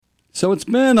So it's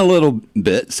been a little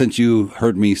bit since you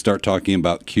heard me start talking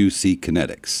about QC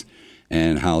Kinetix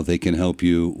and how they can help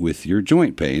you with your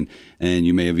joint pain. And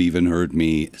you may have even heard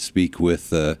me speak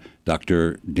with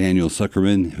Dr. Daniel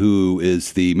Sucherman, who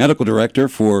is the medical director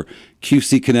for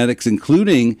QC Kinetix,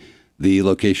 including the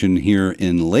location here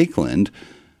in Lakeland.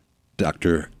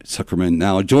 Dr. Sucherman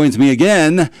now joins me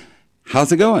again.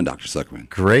 How's it going, Dr. Sucherman?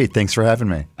 Great. Thanks for having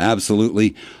me.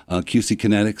 Absolutely. QC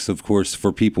Kinetix, of course,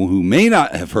 for people who may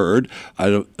not have heard, I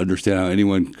don't understand how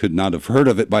anyone could not have heard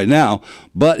of it by now,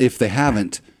 but if they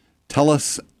haven't, tell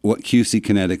us what QC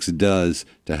Kinetix does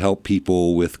to help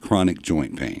people with chronic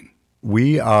joint pain.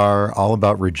 We are all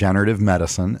about regenerative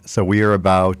medicine. So we are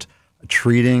about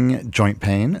treating joint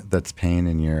pain. That's pain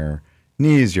in your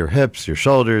knees, your hips, your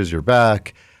shoulders, your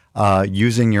back,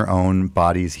 using your own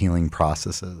body's healing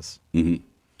processes. Mm-hmm.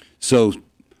 So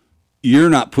you're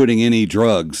not putting any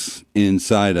drugs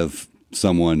inside of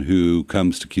someone who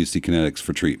comes to QC Kinetix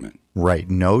for treatment? Right.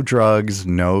 No drugs,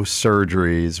 no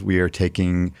surgeries. We are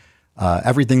taking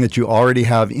everything that you already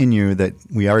have in you that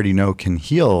we already know can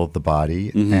heal the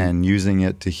body and using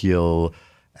it to heal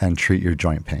and treat your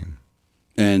joint pain.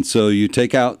 And so you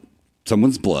take out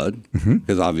someone's blood,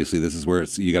 because obviously this is where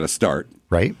you got to start.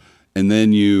 Right. And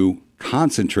then you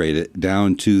concentrate it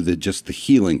down to just the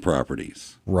healing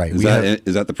properties. Right.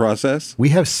 Is that the process? We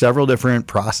have several different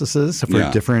processes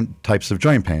for different types of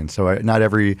joint pain. So not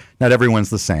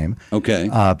everyone's the same. Okay.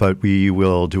 But we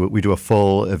do a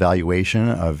full evaluation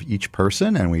of each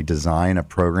person, and we design a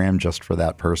program just for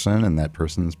that person and that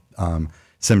person's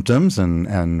symptoms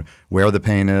and where the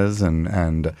pain is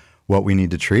and what we need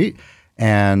to treat.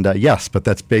 And yes, but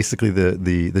that's basically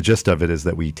the gist of it, is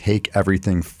that we take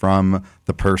everything from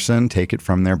the person, take it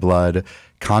from their blood,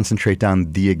 concentrate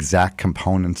down the exact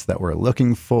components that we're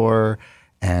looking for,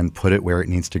 and put it where it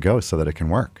needs to go so that it can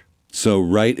work. So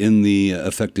right in the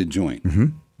affected joint.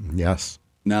 Mm-hmm. Yes.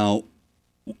 Now,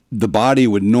 the body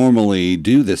would normally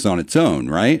do this on its own,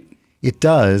 right? It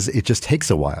does. It just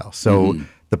takes a while. So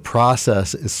the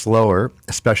process is slower,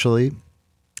 especially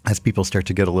as people start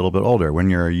to get a little bit older. When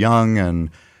you're young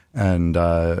and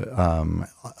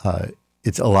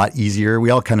it's a lot easier.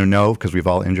 We all kind of know because we've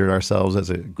all injured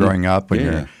ourselves growing up.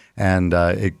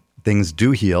 Things do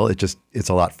heal. It's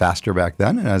a lot faster back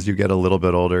then, and as you get a little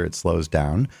bit older, it slows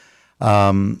down.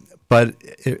 But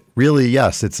it really,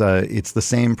 yes, it's the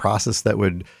same process that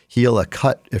would heal a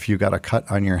cut if you got a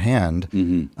cut on your hand.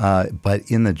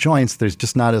 But in the joints, there's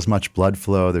just not as much blood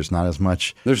flow. There's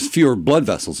fewer blood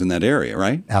vessels in that area,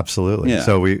 right? Absolutely. Yeah.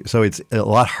 So it's a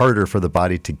lot harder for the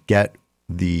body to get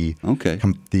the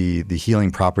healing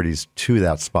properties to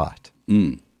that spot.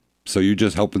 So you're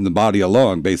just helping the body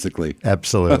along, basically.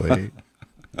 Absolutely.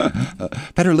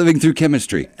 Better living through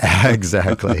chemistry.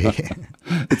 Exactly.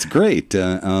 It's great.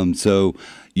 So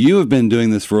you have been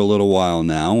doing this for a little while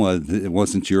now. It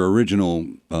wasn't your original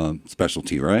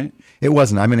specialty, right? It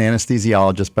wasn't. I'm an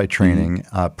anesthesiologist by training,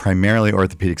 primarily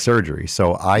orthopedic surgery.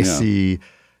 So I see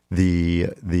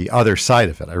the other side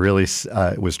of it. I really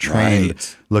was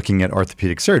trained looking at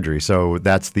orthopedic surgery. So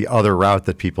that's the other route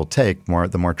that people take,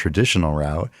 the more traditional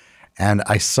route. And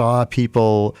I saw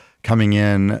people coming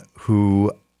in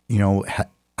who,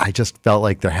 I just felt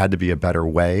like there had to be a better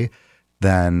way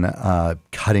than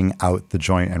cutting out the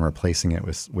joint and replacing it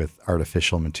with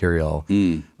artificial material,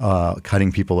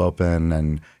 cutting people open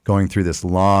and going through this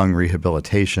long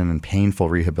rehabilitation and painful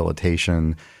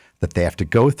rehabilitation that they have to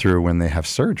go through when they have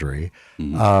surgery.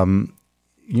 There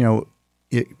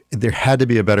had to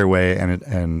be a better way,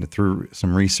 and through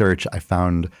some research, I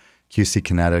found QC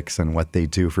Kinetix and what they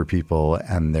do for people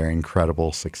and their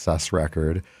incredible success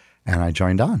record, and I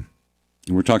joined on.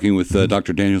 We're talking with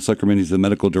Dr. Daniel Sucherman. He's the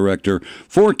medical director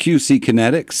for QC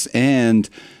Kinetix, and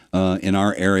in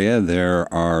our area there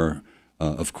are,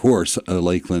 of course, a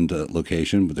Lakeland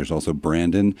location, but there's also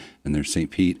Brandon, and there's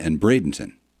St. Pete and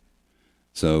Bradenton.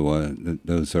 So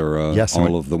those are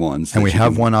all of the ones. And we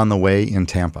have one on the way in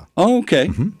Tampa. Oh, okay.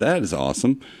 That is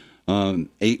awesome.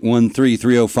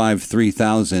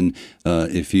 813-305-3000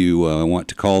 if you want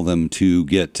to call them to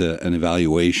get an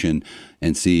evaluation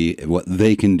and see what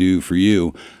they can do for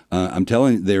you. I'm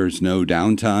telling you, there's no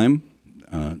downtime,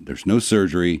 there's no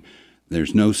surgery,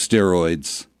 there's no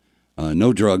steroids,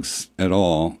 no drugs at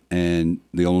all, and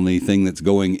the only thing that's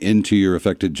going into your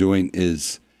affected joint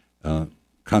is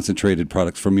concentrated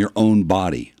products from your own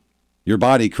body. Your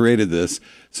body created this,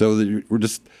 so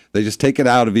that they just take it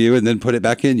out of you and then put it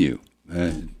back in you.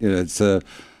 It's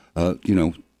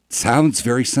sounds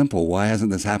very simple. Why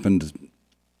hasn't this happened,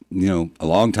 a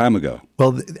long time ago?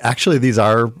 Well, actually, these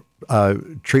are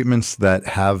treatments that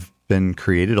have been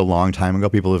created a long time ago.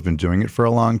 People have been doing it for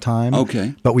a long time.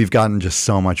 Okay. But we've gotten just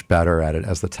so much better at it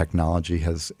as the technology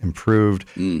has improved.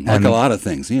 Like a lot of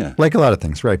things, yeah. Like a lot of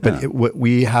things, right. But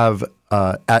we have,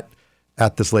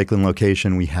 at this Lakeland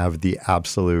location, we have the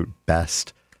absolute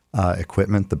best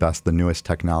equipment, the newest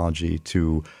technology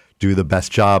to do the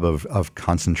best job of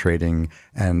concentrating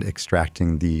and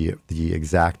extracting the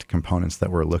exact components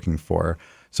that we're looking for.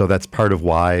 So that's part of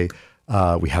why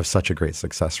we have such a great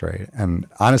success rate. And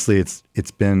honestly,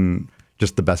 it's been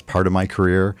just the best part of my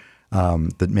career,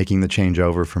 making the change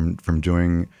over from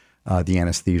doing the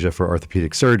anesthesia for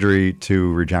orthopedic surgery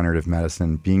to regenerative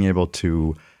medicine, being able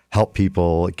to help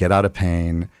people get out of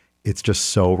pain. It's just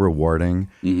so rewarding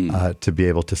to be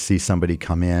able to see somebody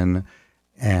come in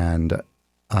and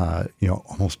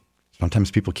almost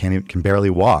sometimes people can barely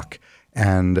walk.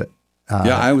 And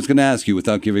I was going to ask you,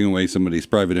 without giving away somebody's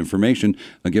private information,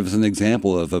 give us an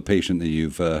example of a patient that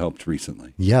you've helped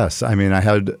recently. Yes. I mean, I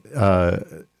had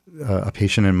a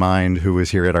patient in mind who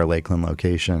was here at our Lakeland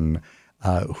location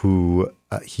who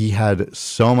he had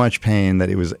so much pain that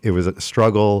it was a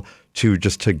struggle to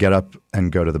get up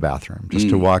and go to the bathroom, just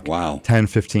to walk 10,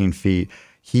 15 feet.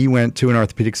 He went to an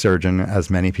orthopedic surgeon, as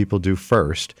many people do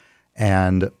first,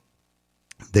 and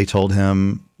they told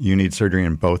him, you need surgery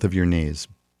in both of your knees.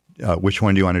 Which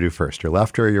one do you want to do first, your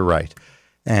left or your right?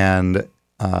 And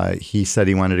he said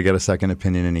he wanted to get a second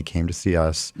opinion, and he came to see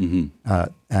us.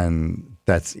 And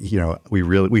that's,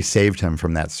 we saved him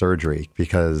from that surgery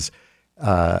because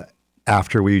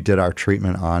after we did our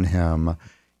treatment on him,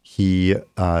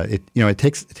 it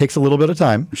takes a little bit of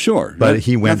time. Sure. But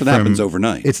he went Nothing happens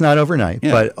overnight. It's not overnight,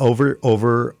 but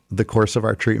over the course of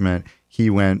our treatment, he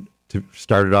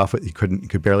started off with, he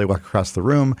could barely walk across the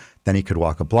room, then he could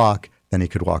walk a block, then he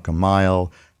could walk a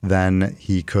mile, then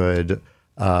he could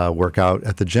work out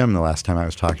at the gym. The last time I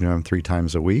was talking to him 3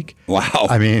 times a week. Wow.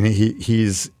 I mean,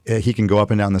 he can go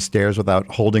up and down the stairs without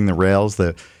holding the rails.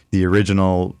 The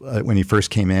original, when he first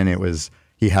came in,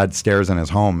 he had stairs in his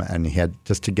home, and he had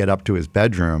just to get up to his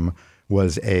bedroom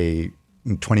was a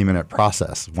 20-minute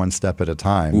process, one step at a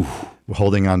time,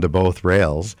 holding onto both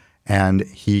rails. And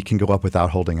he can go up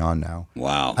without holding on now.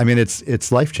 Wow. I mean,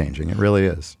 it's life-changing. It really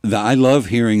is. I love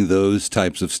hearing those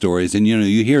types of stories. And,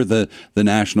 you hear the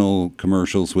national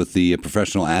commercials with the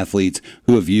professional athletes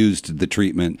who have used the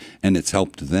treatment and it's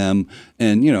helped them.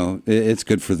 And, it's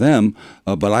good for them.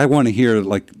 But I want to hear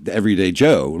like the everyday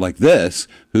Joe like this,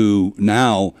 who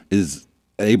now is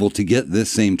able to get this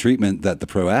same treatment that the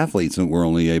pro athletes were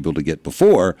only able to get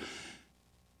before.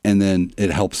 And then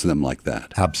it helps them like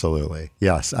that. Absolutely.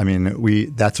 Yes. I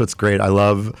mean, that's what's great. I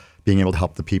love being able to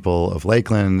help the people of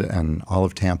Lakeland and all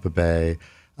of Tampa Bay.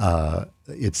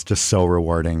 It's just so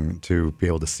rewarding to be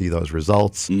able to see those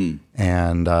results.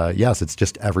 And yes, it's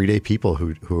just everyday people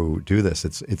who do this.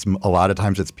 It's a lot of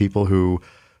times it's people who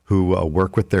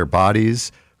work with their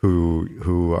bodies,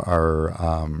 who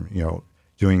are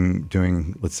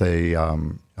doing let's say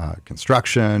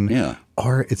construction. Yeah.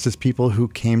 Or it's just people who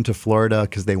came to Florida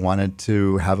because they wanted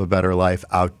to have a better life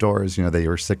outdoors. They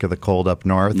were sick of the cold up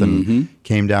north and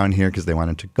came down here because they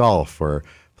wanted to golf or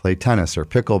play tennis or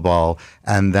pickleball.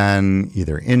 And then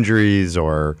either injuries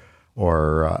or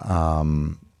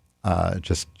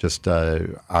just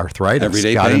arthritis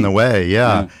Everyday got pain. in the way.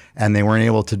 Yeah. And they weren't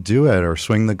able to do it or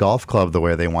swing the golf club the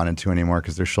way they wanted to anymore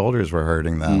because their shoulders were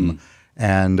hurting them.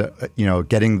 And,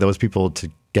 getting those people to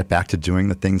get back to doing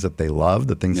the things that they love,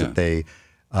 the things that they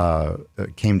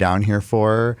came down here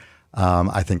for.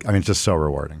 It's just so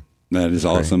rewarding. That is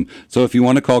awesome. So if you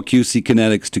want to call QC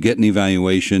Kinetix to get an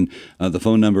evaluation, the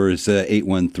phone number is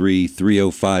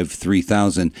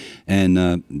 813-305-3000.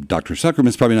 And Dr.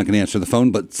 Sucherman's probably not going to answer the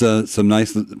phone, but some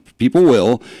nice people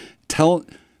will.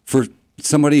 For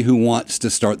somebody who wants to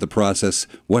start the process,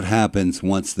 what happens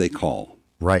once they call?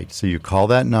 Right. So you call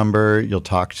that number. You'll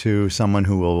talk to someone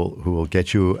who will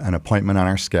get you an appointment on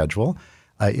our schedule.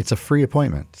 It's a free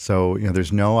appointment, so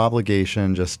there's no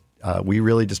obligation. We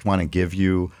really just want to give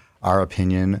you our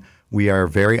opinion. We are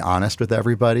very honest with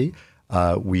everybody.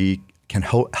 We can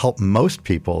help most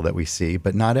people that we see,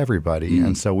 but not everybody.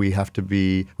 And so we have to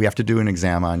do an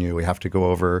exam on you. We have to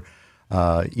go over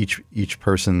each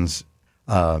person's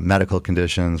medical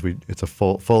conditions. It's a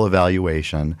full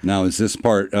evaluation. Now, is this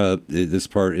part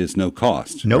is no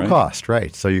cost? No cost,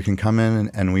 right? So you can come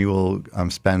in and we will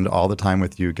spend all the time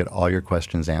with you, get all your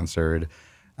questions answered,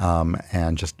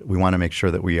 and we want to make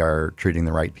sure that we are treating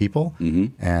the right people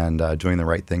and doing the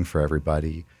right thing for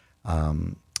everybody.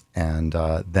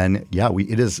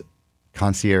 It is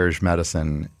concierge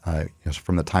medicine.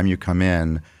 From the time you come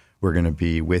in, we're going to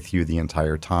be with you the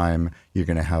entire time. You're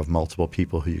going to have multiple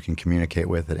people who you can communicate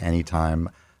with at any time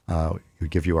We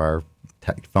give you our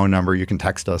phone number. You can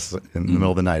text us in the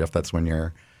middle of the night if that's when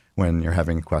you're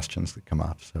having questions that come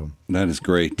up. So that is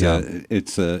great. Yeah.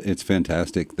 It's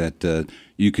fantastic that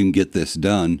you can get this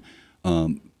done,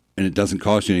 and it doesn't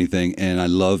cost you anything. And I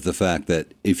love the fact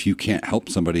that if you can't help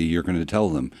somebody, you're going to tell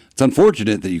them. It's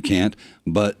unfortunate that you can't,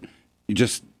 but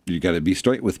you got to be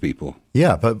straight with people.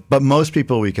 Yeah, but most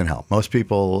people we can help. Most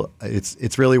people,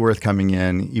 it's really worth coming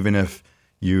in, even if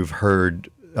you've heard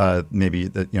maybe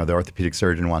that the orthopedic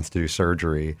surgeon wants to do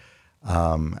surgery.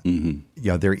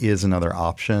 There is another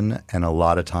option, and a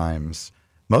lot of times,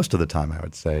 most of the time, I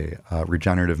would say,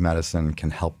 regenerative medicine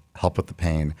can help with the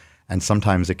pain, and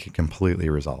sometimes it can completely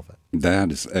resolve it.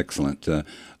 That is excellent.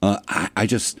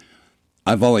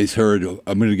 I've always heard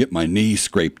I'm going to get my knee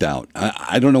scraped out.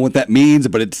 I don't know what that means,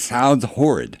 but it sounds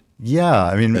horrid. Yeah,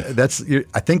 I mean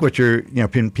I think what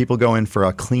people go in for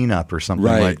a cleanup or something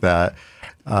like that.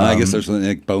 I guess there's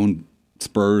like bone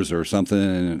spurs or something.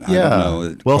 And I don't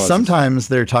know. Well, sometimes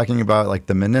they're talking about like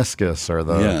the meniscus or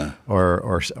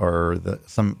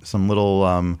some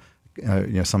little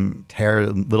some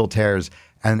little tears.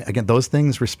 And again, those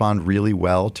things respond really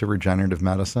well to regenerative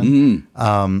medicine.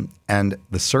 And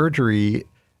the surgery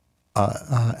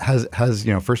has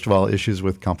first of all issues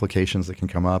with complications that can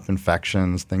come up,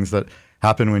 infections, things that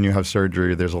happen when you have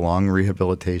surgery. There's a long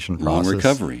rehabilitation process. Long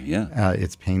recovery, yeah.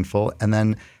 It's painful. And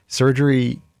then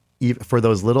surgery, for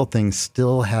those little things,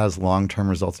 still has long-term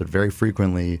results that very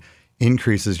frequently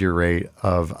increases your rate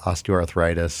of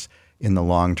osteoarthritis in the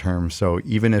long term. So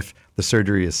even if the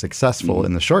surgery is successful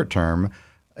in the short term,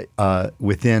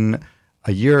 within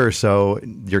a year or so,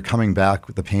 you're coming back,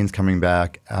 the pain's coming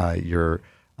back, your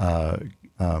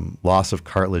loss of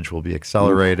cartilage will be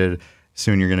accelerated.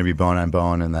 Soon you're going to be bone on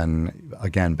bone, and then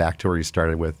again, back to where you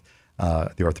started with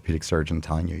the orthopedic surgeon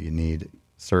telling you need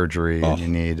surgery and you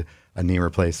need a knee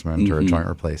replacement or a joint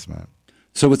replacement.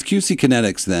 So with QC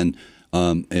Kinetix then,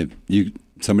 if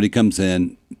somebody comes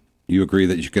in, you agree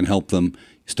that you can help them,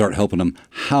 you start helping them,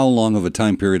 how long of a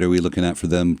time period are we looking at for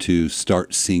them to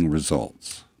start seeing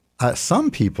results? Some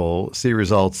people see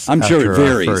results. I'm sure after it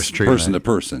varies first treatment, person to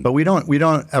person, but we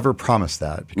don't ever promise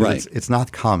that because it's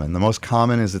not common. The most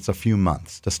common is it's a few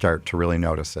months to start to really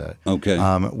notice it. Okay.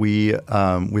 We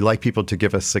like people to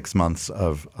give us 6 months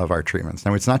of our treatments.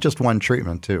 Now it's not just one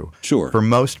treatment too. Sure. For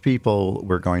most people,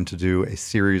 we're going to do a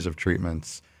series of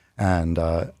treatments, and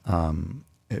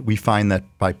we find that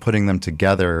by putting them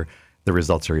together, the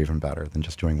results are even better than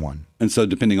just doing one. And so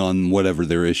depending on whatever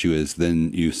their issue is,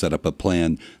 then you set up a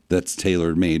plan that's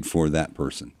tailor-made for that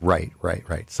person. Right.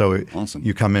 So awesome.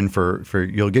 You come in for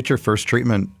you'll get your first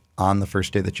treatment on the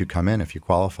first day that you come in if you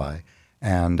qualify.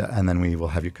 And then we will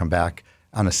have you come back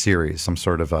on a series, some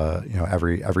sort of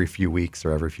every few weeks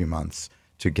or every few months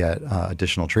to get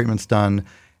additional treatments done.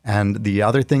 And the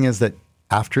other thing is that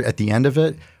at the end of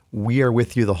it, we are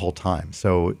with you the whole time.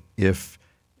 So if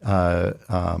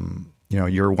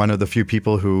you're one of the few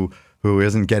people who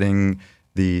isn't getting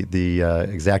the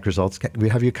exact results, we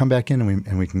have you come back in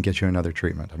and we can get you another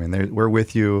treatment. I mean, we're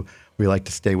with you. We like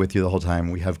to stay with you the whole time.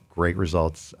 We have great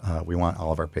results. We want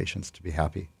all of our patients to be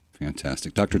happy.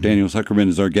 Fantastic. Dr. Daniel Sucherman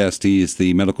is our guest. He is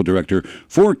the medical director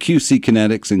for QC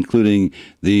Kinetix, including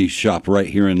the shop right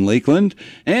here in Lakeland.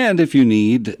 And if you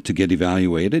need to get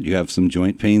evaluated, you have some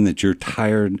joint pain that you're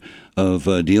tired of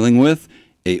dealing with,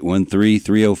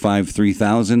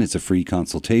 813-305-3000. It's a free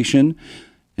consultation.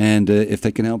 And if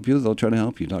they can help you, they'll try to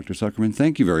help you. Dr. Sucherman,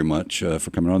 thank you very much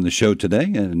for coming on the show today.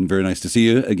 And very nice to see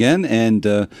you again. And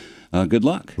good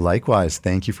luck. Likewise.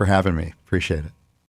 Thank you for having me. Appreciate it.